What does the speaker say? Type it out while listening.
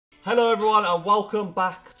Hello everyone and welcome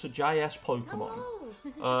back to JS Pokemon.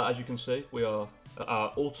 As you can see, we are at our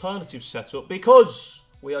alternative setup because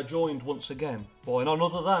we are joined once again by none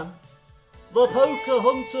other than the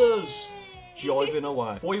Pokehunters jiving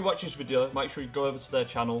away. Before you watch this video, make sure you go over to their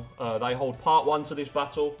channel. They hold part 1 to this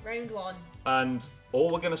battle. Round 1. And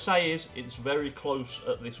all we're going to say is it's very close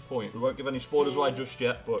at this point. We won't give any spoilers away just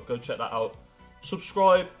yet, but go check that out.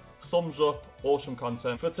 Subscribe, thumbs up, awesome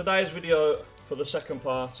content. For today's video, for the second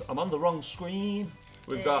part, I'm on the wrong screen.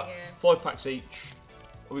 We've got 5 packs each.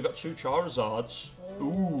 We've got 2 Charizards.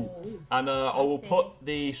 Ooh. And I will put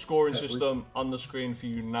the scoring system on the screen for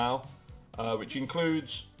you now, which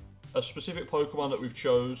includes a specific Pokemon that we've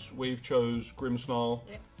chose. We've chose Grimmsnarl,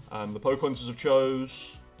 and the Pokehunters have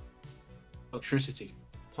chose Toxtricity.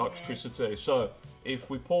 Toxtricity. So if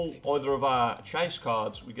we pull either of our chase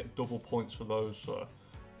cards, we get double points for those. So,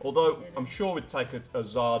 although I'm sure we'd take a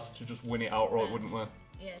Zard to just win it outright, wouldn't we?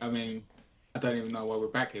 Yeah. I mean, I don't even know why we're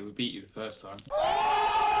back here. We beat you the first time.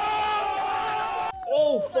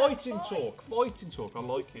 Oh, fighting talk, fighting talk. I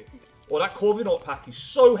like it. Oh, that Corviknight pack is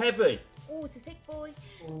so heavy. Oh, it's a thick boy.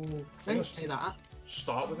 Oh, don't say that.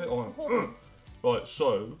 Start with it. Oh. Right,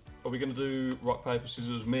 so are we going to do rock, paper,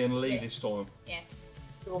 scissors, me and Lee this time? Yes.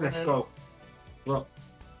 Let's go. Rock,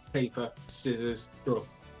 paper, scissors, draw.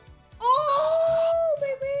 Oh,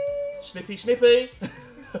 baby! Snippy, snippy.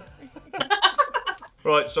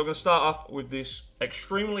 Right, so I'm going to start off with this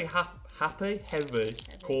extremely heavy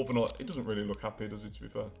Corviknight. It doesn't really look happy, does it, to be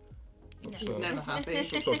fair? Looks, Never happy.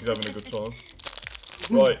 looks like he's having a good time.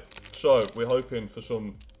 Right, so we're hoping for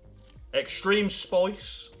some extreme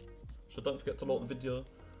spice. So don't forget to like the video.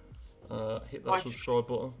 Hit that subscribe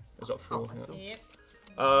button. Is that 4? Yeah.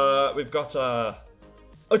 Yep. We've got a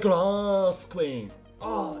Grass Queen.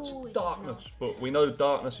 Oh, it's darkness. But we know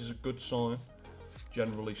darkness is a good sign,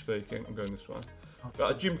 generally speaking. I'm going this way.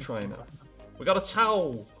 Got a gym trainer. We got a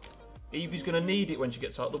towel. Eevee's going to need it when she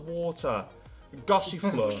gets out of the water.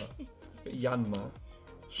 Gossifleur. Yanma.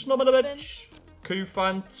 Snob on the bench.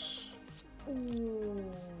 Koofant. Ooh.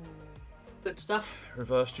 Good stuff.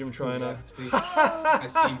 Reverse gym trainer.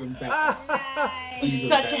 That's even better. It's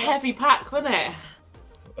such a heavy pack, wasn't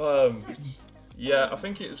it? Yeah, I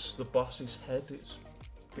think it's the boss's head. It's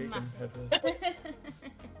big and heavy.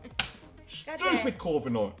 Stupid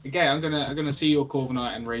Corviknight. Okay, I'm gonna see your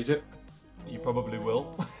Corviknight and raise it. You probably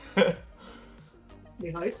will. We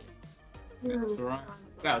hope. That's alright.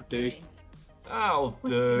 That'll do. That'll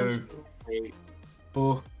do.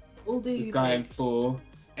 4. We'll do. We're going for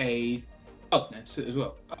a darkness as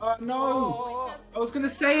well. Oh no! I was gonna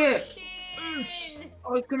say it. I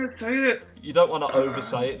was gonna say it. You don't want to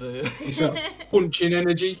oversay it, do you? It's a punching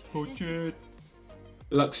energy. Punch it.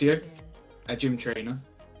 Luxio, a gym trainer,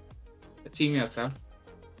 a Team Meowth,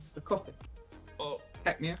 a Coffin, Oh,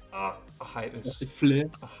 Cacnea, I hate this. a Flare,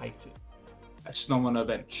 I hate it. a Snom on a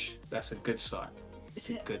bench. That's a good sign. It's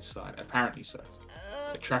a good sign. Apparently so.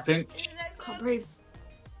 A Trapinch. Can't breathe.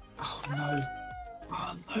 Oh no.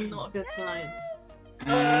 Oh no. Not a good sign.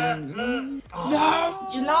 And no!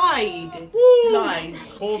 You lied. Woo! You lied.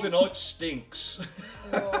 Corviknight stinks.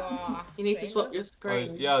 Oh, You need to swap your Oh,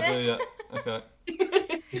 screen. yeah, I do, yeah. Okay.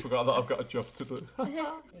 Forgot that I've got a job to do.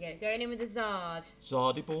 Okay, going in with the Zard.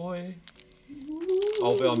 Zardy boy.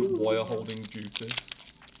 I'll be on wire holding duty.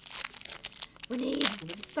 We need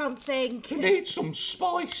something. She needs some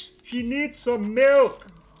spice. She needs some milk.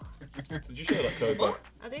 Did you share that code? Back?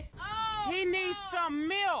 I did. He needs some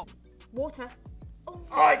milk. Water. Oh,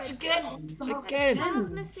 Oh, it's again! Again!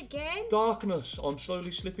 Darkness again. Darkness. I'm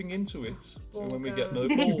slowly slipping into it. And when we get no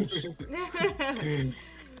balls.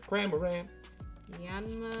 Cramorant.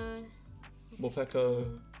 Yanma.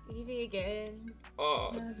 Morpeko. Eevee again.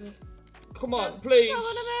 Oh, come on, please.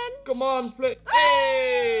 Solomon. Come on, please.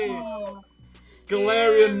 Hey!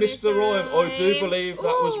 Galarian Mr. Rhyme. I do believe that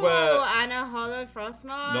was where. And a hollow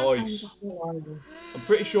Frostmourne. Nice. I'm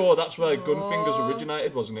pretty sure that's where Gunfingers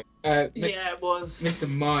originated, wasn't it? Yeah, it was. Mr.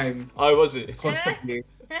 Mime. Oh, was it? Constantly.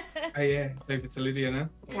 Oh yeah, over to Lydia now.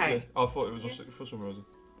 Okay. I thought it was us for some reason.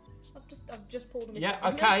 I've just pulled him. Yeah,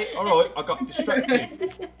 okay, alright. I got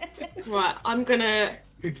distracted. Right, I'm gonna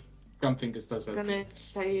Gunfingers does that.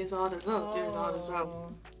 say Zard as well. Do Zard as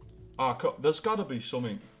well. There's gotta be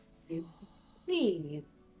something. Please.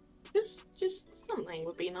 Just something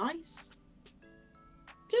would be nice.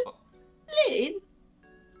 Just Liz.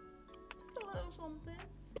 Something.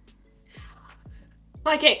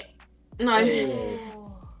 Psychic. No.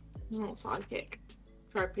 Oh. Not psychic.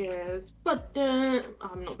 Tropius. But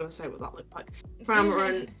I'm not gonna say what that looked like.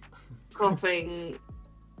 Cramorant. Coughing.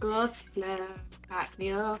 Gossifleur.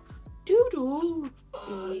 Cacnea. Doodle.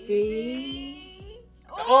 Eevee.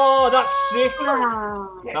 Oh, that's sick. Ah,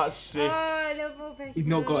 That's sick. Oh, I love more Pokemon. He's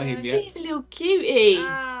not got him yet. he's a little cutie. Oh,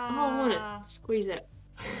 I Ah. want to squeeze it.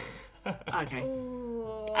 Okay.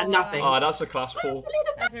 Ooh. And nothing. Oh, that's a class pull.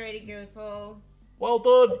 That's a really good pull. Well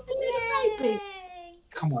done. It's a little baby. Yay.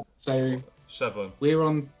 Come on. So 7. we're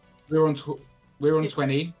on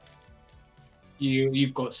 20.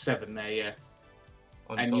 You've got 7 there, yeah.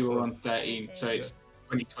 On And top you were of- on 13, so it's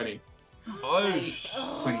 2020. Oh,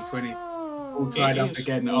 2020. All Oh. tied It up is.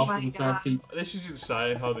 again Oh after my the God. 13. this is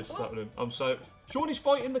insane how this is happening. I'm so. Shaunie's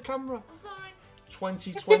fighting the camera. I'm sorry.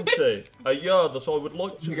 2020, a year that I would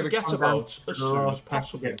like to You're gonna forget come down about to as the soon as last pack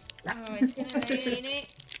possible. again. Oh, it's gonna rain, ain't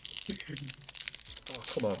it?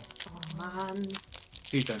 Oh, come on. Oh, man.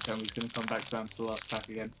 Please don't tell me he's going to come back down to the last pack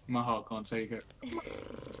again. My heart can't take it.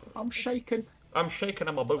 I'm shaking. I'm shaking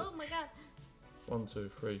in my boot. Oh my god. 1, 2,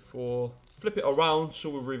 3, 4. Flip it around so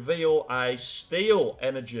we reveal a steel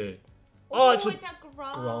energy. Oh, it's a a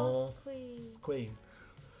grass grass. queen. queen.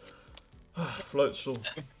 Floatzel.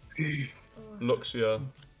 Luxia.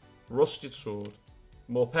 Rusted sword.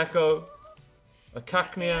 Morpeko. A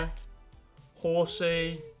Cacnea.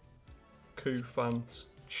 Horsey. Cufant.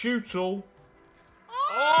 Tootle.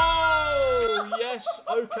 Oh, yes,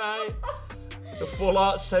 okay. The full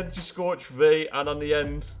art Scorch V, and on the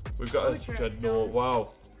end, we've got a Ultra Dreadnought.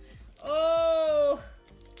 Wow. Oh.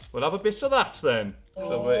 We'll have a bit of that then.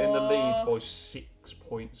 So we're in the lead by 6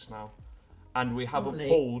 points now. And we haven't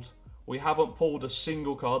pulled a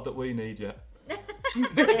single card that we need yet.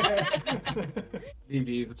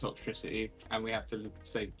 Eevee the Toxtricity, and we have to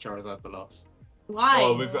save Charizard for last. Why?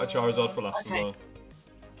 Oh, we've got a Charizard for last Okay. as well.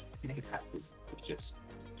 It's just...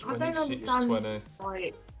 I don't 26, understand 20.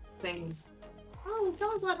 why thing. Oh,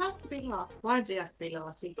 Charizard has to be last. Why do you have to be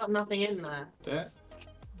last? You've got nothing in there. Yeah.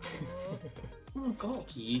 Oh god,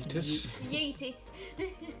 Yeetus. Yeetis.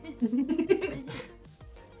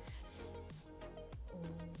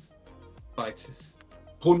 Fights.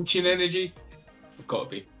 Punching energy. It's gotta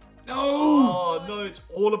be. No! Oh, no, it's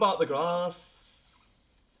all about the grass.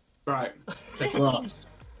 Right. The grass.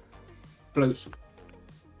 Floats.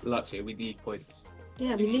 Luxia, we need points.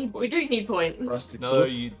 Yeah, we do need points. Rusted No,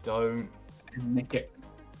 sword. you don't. And nick it.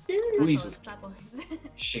 Weasel. Bad boys.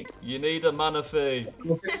 Shit. You need a Manaphy.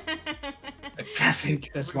 A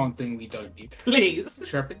traffic. That's one thing we don't need. Please.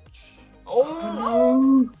 Traffic.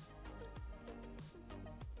 Oh,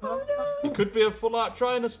 Oh. it could be a full art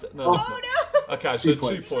trainer. No, Oh. it's Oh not. no. Okay, so 2 2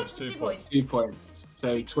 points. points, 2 points. 2 points.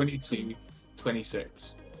 So 22,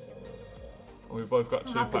 26. And we've both got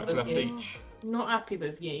 2 Happy packs with left you. each. Not happy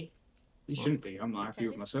with you. You shouldn't be. I'm not happy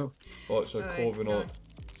with myself. Right, so Alright, Corvin no. on.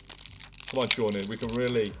 Come on, Shaunie, we can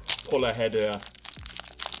really pull ahead here.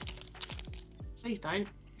 Please don't.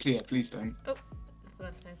 Clear, please don't. Food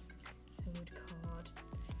card.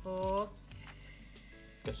 4.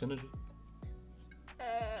 Guess energy.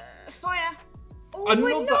 Fire. Oh, Another-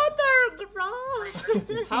 another grass.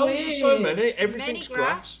 How is there so many? Everything's Many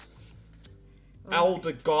grass.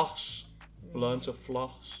 Elder Goss. Learn to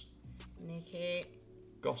floss. Nicky.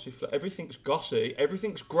 Gossy everything's gossy.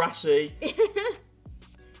 Everything's grassy.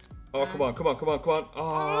 Oh, come on, come on, come on, come on.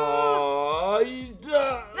 Oh,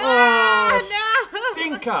 Ah, no.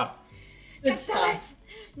 Stinker. Good Damn stuff.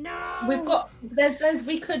 it. No. We've got. There's.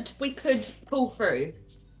 We could pull through.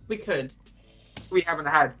 We could. We haven't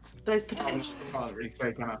had. There's potential. I can't really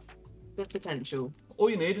say, can I? There's potential. All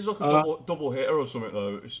you need is like a double hitter or something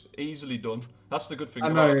though. It's easily done. That's the good thing I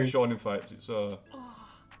about know. Shining Fates. It's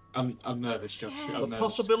I'm nervous, Josh. Yes. the I'm nervous.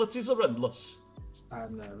 possibilities are endless.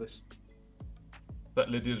 I'm nervous. Bet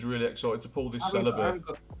Lydia's really excited to pull this I haven't celibate.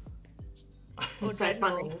 got- Or It's so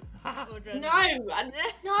funny. Or Dreadnought.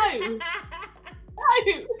 No. No.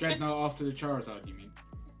 Dreadnought after the Charizard, you mean?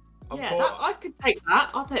 I'm, Yeah, call- I could take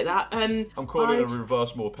that. I'll take that. I'm calling it a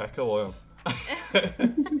reverse Morpeko, I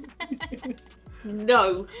am.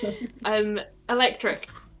 No. Electric.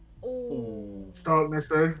 Oh. Starkness,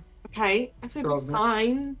 though. Okay, that's a good Starkness.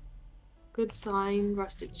 sign. Good sign.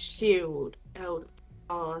 Rusted Shield. Elder.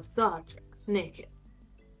 Star Trek. Naked.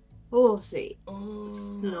 Horsey.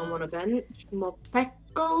 Snom on a bench.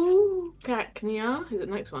 Morpeko. Cacnea. Who's the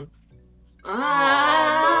next one?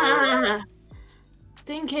 Ah!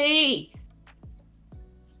 Stinky.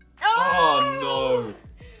 Oh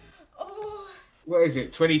Oh. What is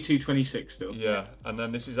it? 22, 26 still? no! Yeah, and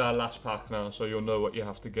then this is our last pack now, so you'll know what you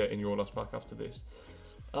have to get in your last pack after this.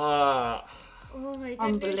 Oh my goodness.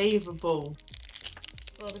 Unbelievable.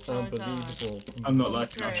 Well, the Charizard. Unbelievable. I'm not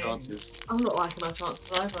liking our True. chances. I'm not liking our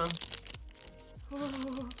chances either.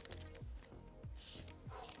 Oh.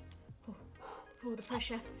 Oh, the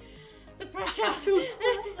pressure. The pressure.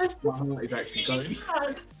 My heart is actually going.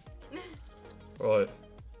 Right,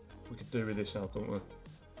 We could do with this now, couldn't we?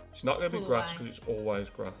 It's not going to be Pull grass away. because it's always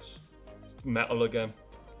grass. Metal again.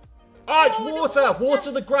 Oh, it's water!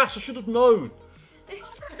 Water the grass, I should have known.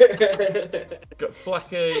 Got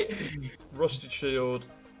Flaky, Rusted Shield,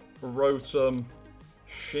 Rotom,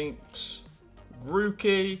 Shinx,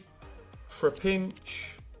 Grookey, Trapinch,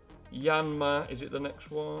 Yanma, is it the next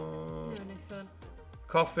one? No, next one.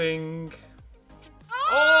 Coughing.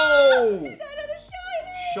 Oh! Another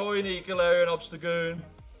Shiny Galarian Obstagoon.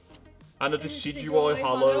 And a Decidueye Decidueye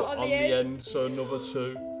Hollow Hollow on the end, so another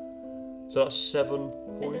 2. So that's 7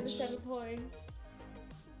 shiny. Another points. 7 points.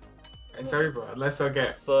 It's over unless I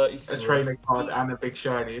get 33. a trainer card and a big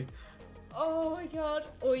shiny. Oh my god.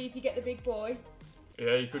 Or you could get the big boy.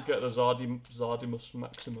 Yeah, you could get the Zardimus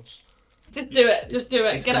Maximus. Just do it. Just do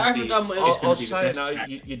it. It's Get it gonna over and be- done with. I'll gonna be the say it best now, pack.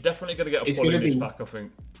 you're definitely going to get a It's pull in gonna this be- pack, I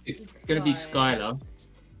think. It's gonna be Skylar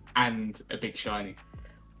and a big shiny.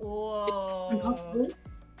 Whoa.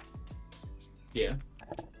 Yeah.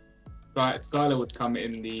 But Skylar would come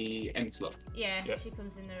in the end slot. Yeah, Yeah. she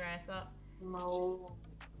comes in the rare slot. No.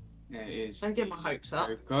 Yeah, it is. Don't get my hopes up.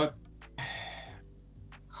 So God.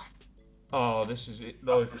 Oh, this is it I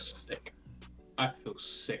though. feel sick. I feel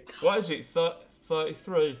sick. What is it?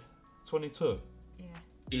 33? 22? Yeah.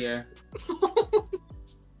 Yeah.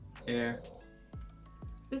 Yeah.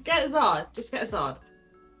 Just get a Zard. Just get a Zard.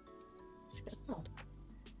 Just get a Zard.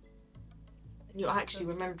 You're actually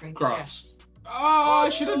remembering. Grass. Oh, I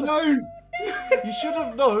should have known. You should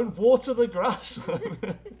have known, water the grass.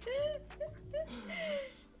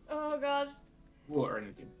 Oh god. Water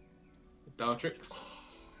anything. Dartrix.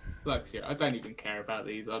 Luxia. I don't even care about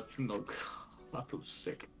these. I'm not. I feel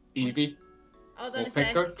sick. Eevee. Hold on a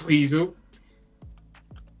sec. Pekka. Pleasel.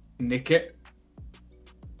 Nick it.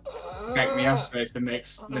 Back me up so it's the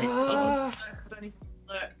next card. I don't even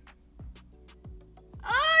look.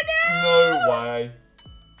 Oh no! No way.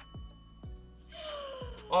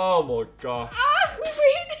 Oh my gosh. Ah, we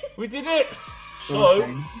win! We did it! So,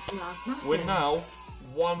 Okay. No, we're now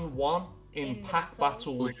 1-1 in In pack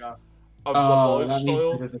battles. battles of Oh, the that needs to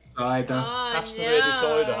lifestyle. be the decider. Oh, Has to be a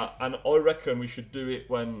decider, and I reckon we should do it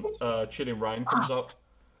when Chilling Rain comes out.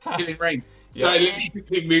 Killing Rain. Yeah. So I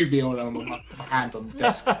literally moved me all on my hand on the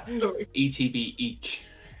desk. ETB each.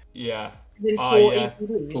 Yeah, Then Oh, 4 yeah.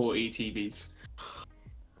 ETBs. 4 ETBs.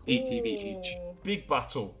 ETB each. Ooh. big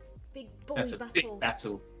battle. Big boy That's a battle. big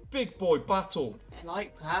battle. Big boy battle. I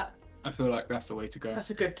like that. I feel like that's the way to go. That's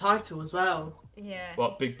a good title as well. Yeah.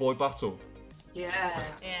 What, big boy battle? Yeah.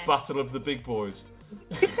 Yeah. Battle of the big boys.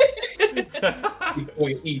 Big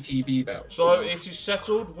boy ETB belt. So it is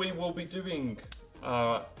settled. We will be doing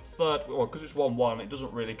third, well, because it's 1-1, it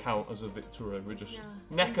doesn't really count as a victory. We're just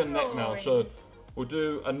No. neck and neck now. Drawing. So we'll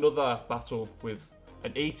do another battle with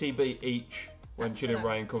an ETB each when So Chilling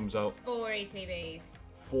that's- Rain comes out. 4 ETBs.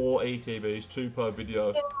 4 ETBs, 2 per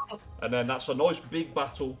video, and then that's a nice big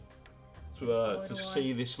battle to Boy,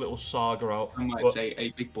 see this little saga out. I might But say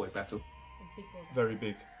a big boy battle. A big boy. very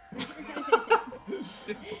big.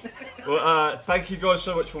 Well, thank you guys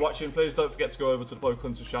so much for watching. Please don't forget to go over to the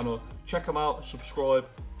Pokehunters channel, check them out, subscribe,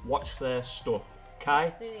 watch their stuff,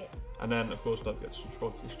 okay? Do it. And then, of course, don't forget to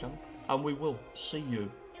subscribe to this channel, and we will see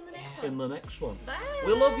you In the next one. in the next one. Bye.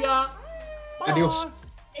 We love ya. Adios. Bye.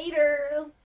 Later.